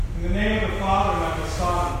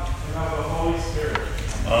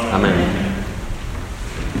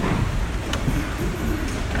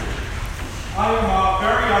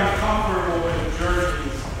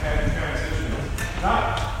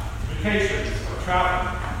of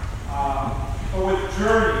traveling, but with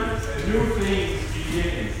journeys and new things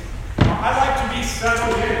beginning. I like to be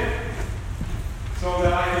settled in so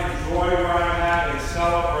that I can enjoy where I'm at and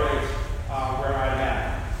celebrate where I'm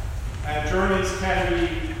at. And journeys can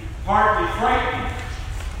be partly frightening,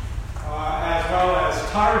 as well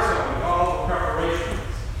as tiresome with all the preparations.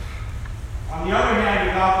 On the other hand,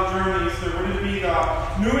 without the journeys, there wouldn't be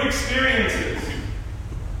the new experiences,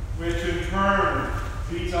 which in turn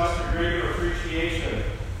leads us to greater appreciation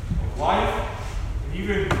of life, and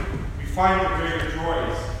even we find the greater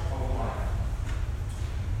joys of life.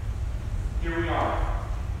 Here we are,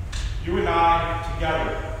 you and I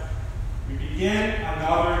together. We begin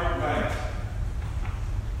another Lent.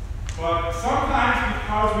 But sometimes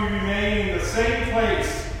because we remain in the same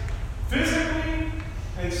place, physically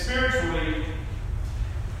and spiritually,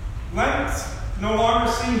 Lent no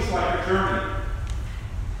longer seems like a journey.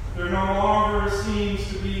 There no longer seems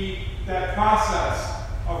to be that process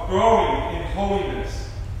of growing in holiness.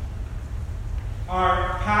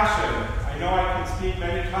 Our passion, I know I can speak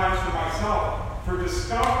many times for myself, for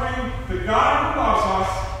discovering the God who loves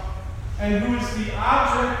us and who is the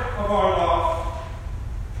object of our love,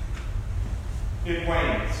 it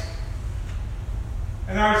wanes.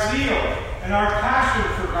 And our zeal and our passion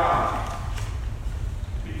for God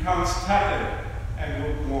becomes tepid and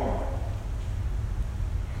lukewarm.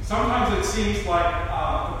 Sometimes it seems like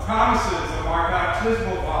the promises of our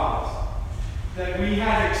baptismal vows that we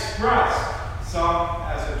had expressed, some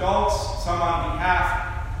as adults, some on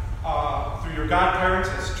behalf through your godparents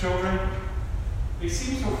as children, they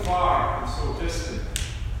seem so far and so distant.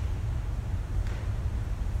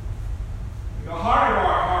 In the heart of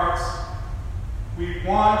our hearts, we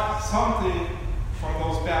want something from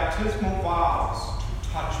those baptismal vows to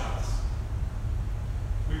touch us.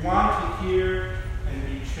 We want to hear and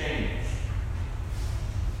be changed.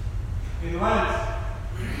 In Lent,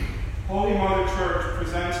 Holy Mother Church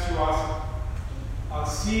presents to us a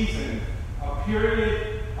season, a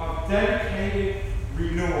period of dedicated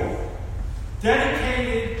renewal,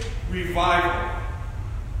 dedicated revival.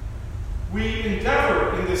 We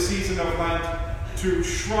endeavor in this season of Lent to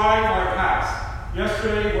shrive our past.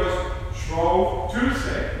 Yesterday was Shrove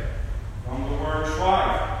Tuesday, from the word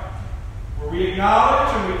shrive, where we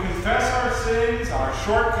acknowledge and we confess our sins, our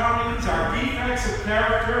shortcomings, our defects of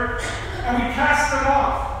character, and we cast them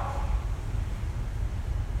off.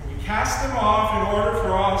 And we cast them off in order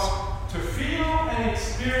for us to feel and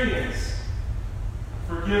experience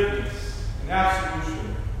forgiveness and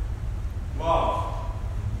absolution, love,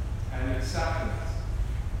 and acceptance.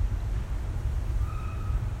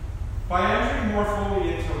 By entering more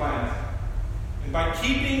fully into Lent, and by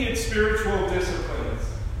keeping its spiritual disciplines,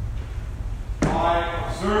 by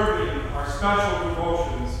observing our special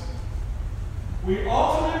devotions, we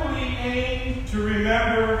ultimately aim to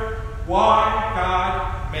remember why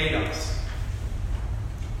God made us.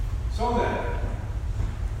 So then,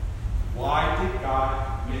 why did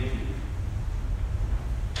God make you?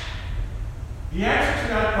 The answer to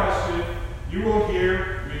that question you will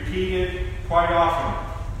hear repeated quite often,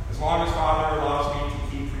 as long as Father allows me to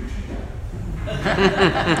keep preaching.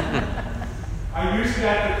 I use it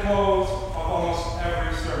at the close of almost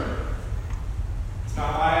every sermon. It's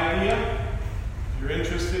not my idea. If you're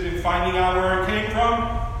interested in finding out where it came from,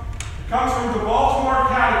 it comes from the Baltimore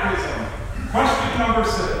Catechism, question number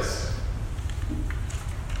 6.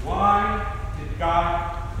 Why did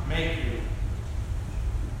God make you?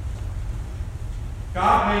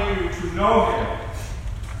 God made you to know Him,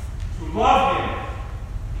 to love Him,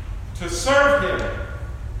 to serve Him,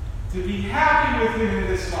 to be happy with Him in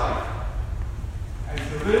this life, and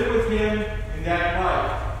to live with Him in that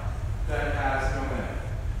life that has no end.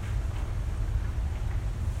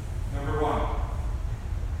 Number 1,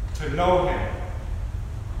 to know Him.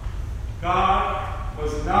 God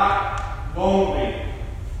was not lonely.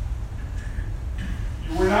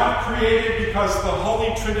 You were not created because the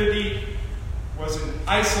Holy Trinity was in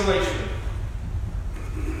isolation.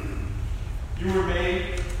 You were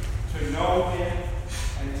made to know Him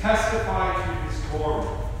and testify to His glory,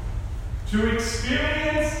 to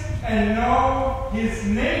experience and know His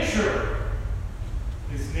nature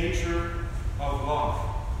of love.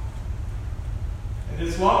 And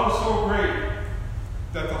His love was so great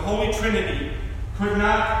that the Holy Trinity could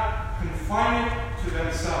not confine it to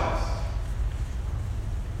themselves.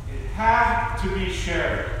 It had to be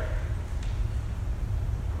shared.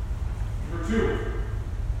 Number 2,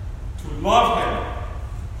 to love Him.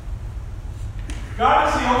 God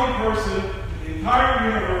is the only person in the entire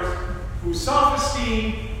universe whose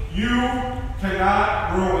self-esteem you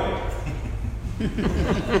cannot ruin.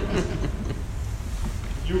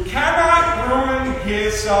 You cannot ruin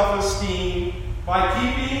his self-esteem by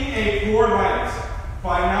keeping a poor Lent,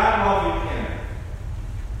 by not loving him.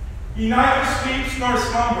 He neither sleeps nor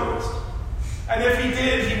slumbers. And if he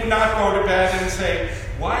did, he would not go to bed and say,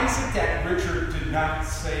 "Why is it that Richard did not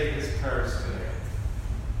say his prayers today?"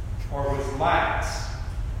 Or was lax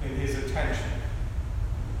in his attention.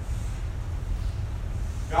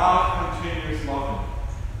 God continues loving.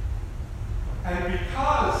 And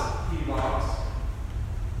because he loves,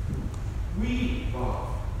 we love.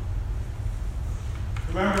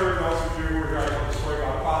 Remember, those of you who were here, I told the story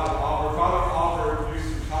about Father Albert. Father Albert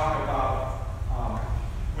used to talk about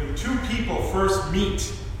when two people first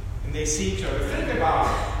meet and they see each other. Think about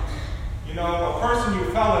it. You know, a person you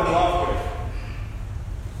fell in love with.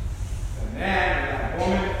 That man or that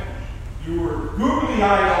woman, you were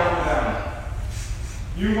googly-eyed over them.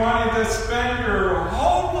 You wanted to spend your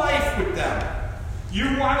whole life with them.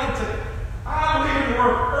 You wanted to, leave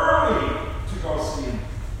work early to go see them.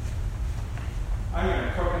 I'm going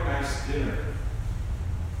to cook a nice dinner.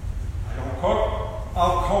 I don't cook.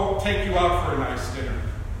 I'll take you out for a nice dinner.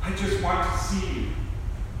 I just want to see you.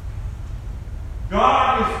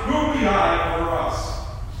 God is googly-eyed over us.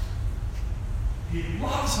 He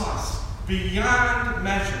loves us beyond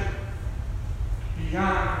measure,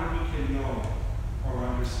 beyond what we can know or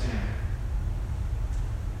understand.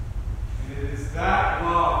 And it is that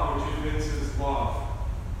love which evinces love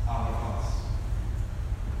out of us.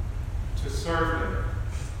 To serve Him.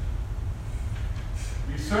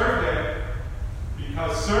 We serve Him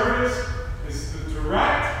because service is the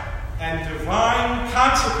direct and divine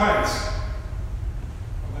consequence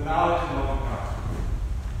of the knowledge and love of God.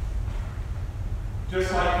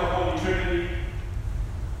 Just like the Holy Trinity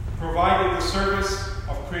provided the service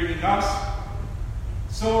of creating us,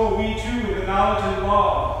 so we too, with the knowledge and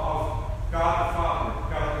love of God the Father,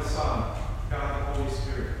 God the Son, God the Holy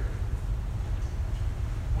Spirit,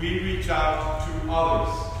 we reach out to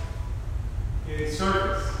others in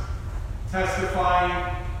service,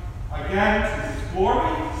 testifying again to His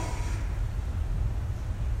glory,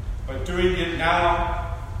 but doing it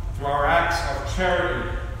now through our acts of charity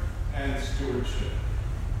and stewardship.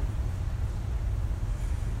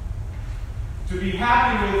 To be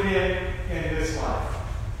happy with Him in this life.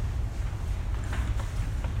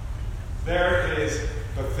 There is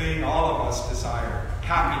the thing all of us desire,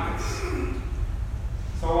 happiness.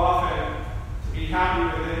 So often, to be happy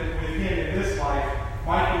with Him in this life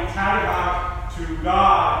might be tantamount to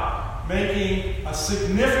God making a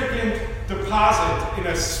significant deposit in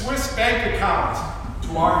a Swiss bank account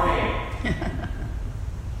to our name.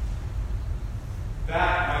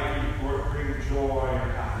 That might bring joy or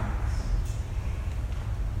happiness.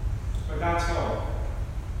 But not so.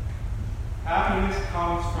 Happiness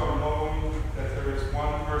comes from knowing that there is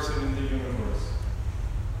one person in the universe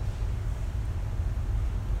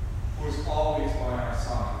who is always by our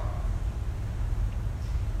side,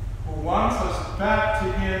 who wants us back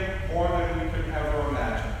to Him more than we could ever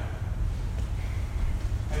imagine.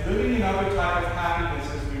 And living in other type of happiness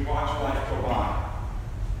as we watch life go by.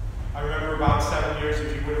 I remember about 7 years,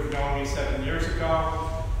 if you would have known me 7 years ago,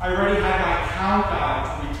 I already had my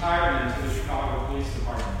countdown to retirement to the Chicago Police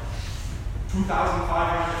Department.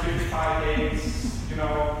 2,555 days,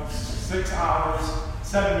 6 hours,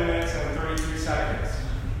 7 minutes, and 33 seconds.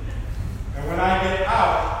 And when I get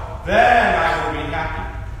out, then I will be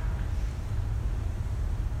happy.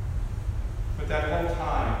 But that whole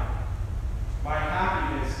time, my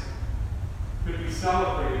happiness could be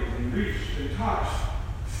celebrated and reached and touched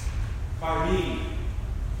by me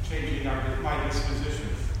changing my disposition,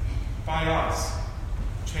 by us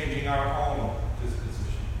changing our own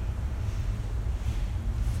disposition.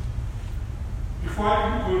 Before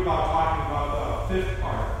I conclude about talking about the fifth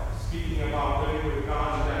part, speaking about living with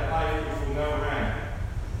God in that life which will never end,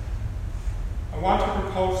 I want to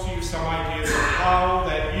propose to you some ideas of how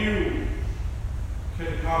that you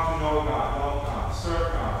can come to know God, love God,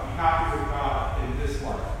 serve God, be happy with God in this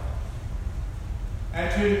life. And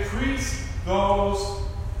to increase those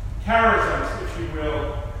charisms, if you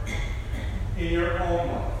will, in your own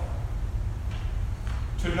life.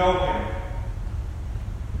 To know Him.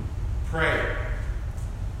 Pray.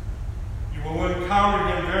 You will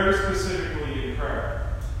encounter Him very specifically in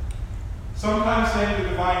prayer. Sometimes saying the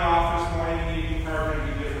divine office morning and evening prayer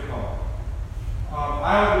can be difficult.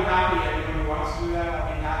 I will be happy, anyone who wants to do that,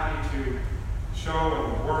 I'll be happy to show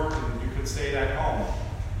and work, and you can say it at home.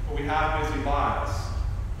 But we have busy lives.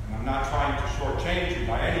 And I'm not trying to shortchange you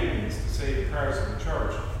by any means to say the prayers of the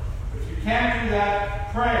church. But if you can't do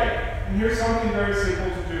that, pray. And here's something very simple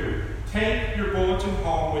to do. Take your bulletin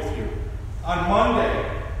home with you. On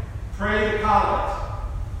Monday, pray the collect.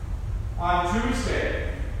 On On Tuesday,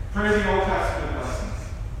 pray the Old Testament lessons.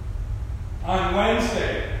 On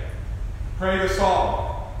Wednesday, pray the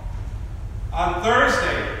Psalm. On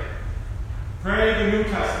Thursday, pray the New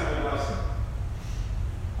Testament lesson.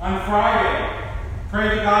 On Friday,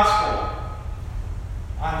 pray the Gospel.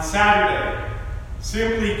 On Saturday,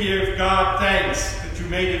 simply give God thanks that you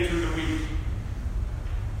made it through the week.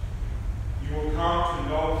 You will come to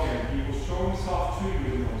know Him. He will show Himself to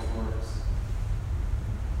you in those words.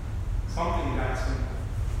 Something that simple.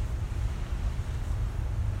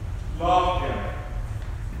 Love Him.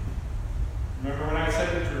 Remember when I said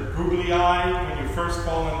that you're googly-eyed when you first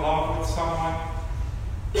fall in love with someone?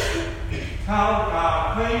 Tell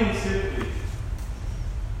God, plain and simply,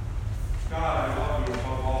 God, I love you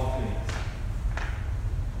above all things.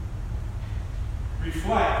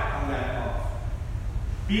 Reflect on that love.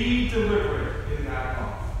 Be deliberate in that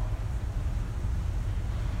love.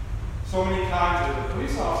 So many times as a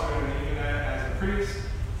police officer and even as a priest,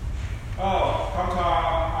 oh, come to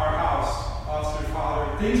our house, Officer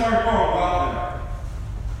Father, things aren't going well there.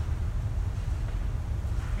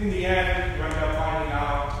 In the end, you end up finding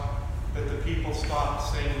out that the people stop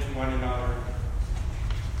saying to one another,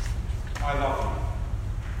 I love you.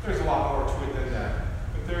 There's a lot more to it than that,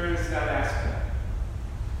 but there is that aspect.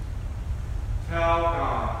 Tell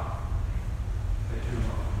God that you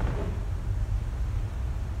love Him.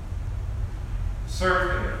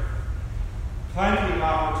 Serve Him. Plenty of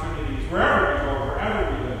opportunities wherever we go, wherever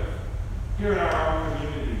we live, here in our own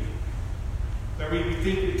community, that we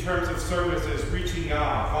think in terms of services, reaching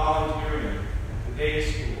out, volunteering, at the day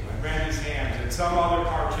school, at Randy's Hands, at some other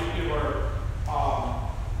particular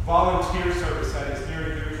volunteer service that is near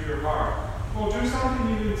and dear to your heart. Well, do something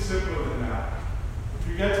even simpler than that. If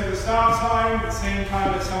you get to the stop sign at the same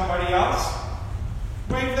time as somebody else,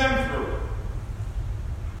 wave them through.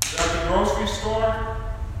 You're at the grocery store,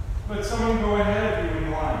 let someone go ahead of you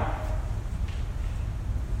in line.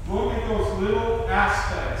 Look at those little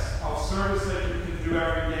aspects of service that you can do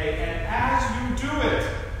every day, and as you do it,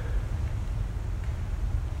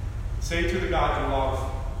 say to the God you love,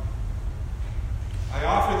 I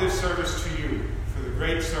offer this service to you for the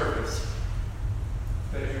great service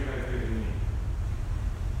that you have given me.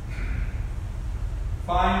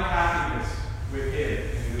 Find happiness with Him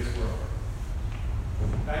in this world.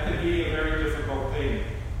 That can be a very difficult thing.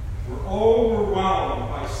 We're overwhelmed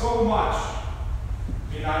by so much.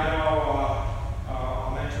 I mean, I know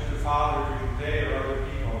I'll mention to Father during the day or other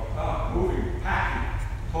people, moving, packing,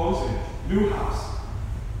 closing, new house.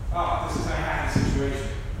 This is a happy situation.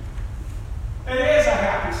 It is a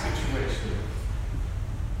happy situation.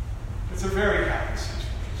 It's a very happy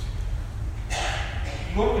situation.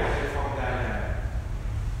 Look at it from that end.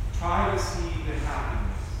 Try to see the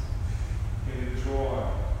happiness and the joy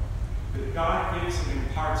that God gives and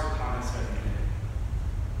imparts upon us every day.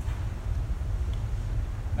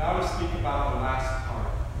 Now to speak about the last part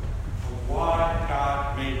of why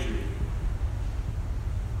God made you.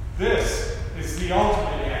 This is the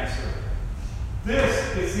ultimate answer.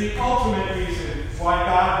 This is the ultimate reason why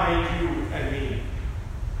God made you and me.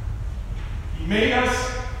 He made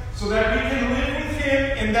us so that we can live with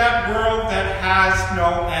Him in that world that has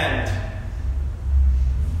no end.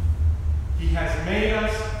 He has made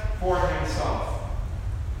us for Himself.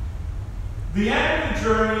 The end of the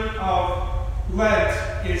journey of Lent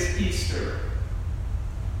is Easter.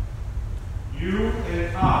 You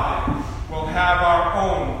and I will have our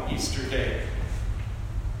own Easter day.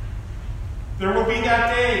 There will be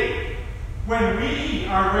that day when we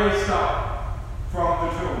are raised up from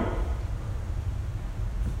the tomb.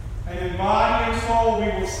 And in body and soul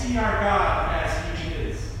we will see our God as He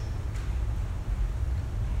is.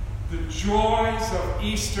 The joys of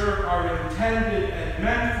Easter are intended and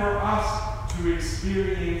meant for us to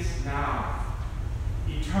experience now.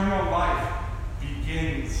 Eternal life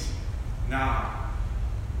begins now.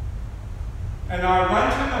 And our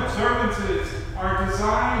Lenten observances are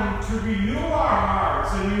designed to renew our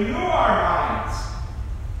hearts and renew our minds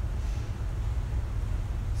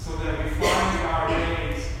so that we find our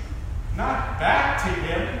ways not back to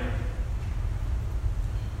Him,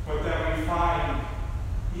 but that we find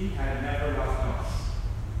He had never left us.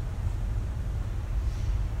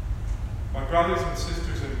 My brothers and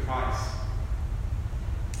sisters in Christ,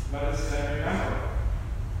 let us then remember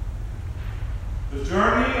the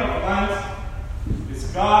journey of Lent is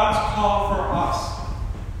God's call for us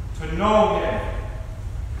to know Him,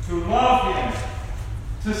 to love Him,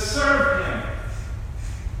 to serve Him,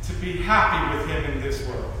 to be happy with Him in this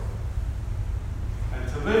world, and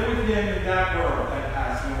to live with Him in that world